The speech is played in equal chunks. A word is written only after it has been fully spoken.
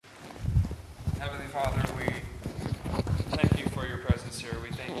Father, we thank you for your presence here. We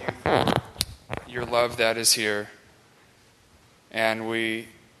thank you for your love that is here. And we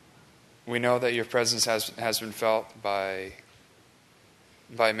know that your presence has been felt by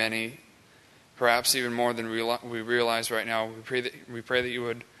many, perhaps even more than we realize right now. We pray that you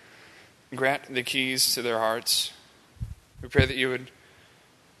would grant the keys to their hearts. We pray that you would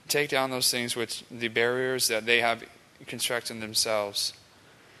take down those things, the barriers that they have constructed themselves.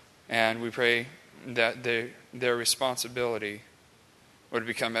 And we pray that their responsibility would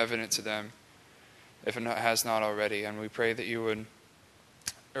become evident to them, if it has not already. And we pray that you would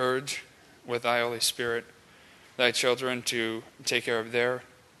urge with thy Holy Spirit thy children to take care of their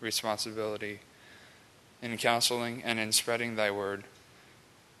responsibility in counseling and in spreading thy word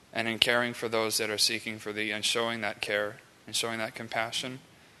and in caring for those that are seeking for thee, and showing that care and showing that compassion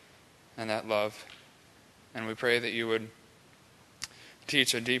and that love. And we pray that you would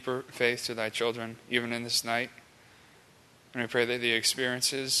teach a deeper faith to thy children even in this night. And we pray that the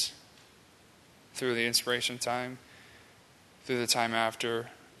experiences through the inspiration time, through the time after,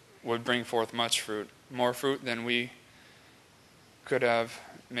 would bring forth much fruit, more fruit than we could have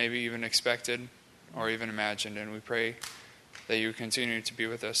maybe even expected or even imagined. And we pray that you continue to be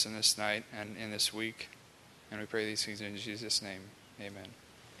with us in this night and in this week. And we pray these things in Jesus' name. Amen.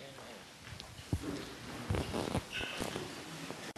 Amen.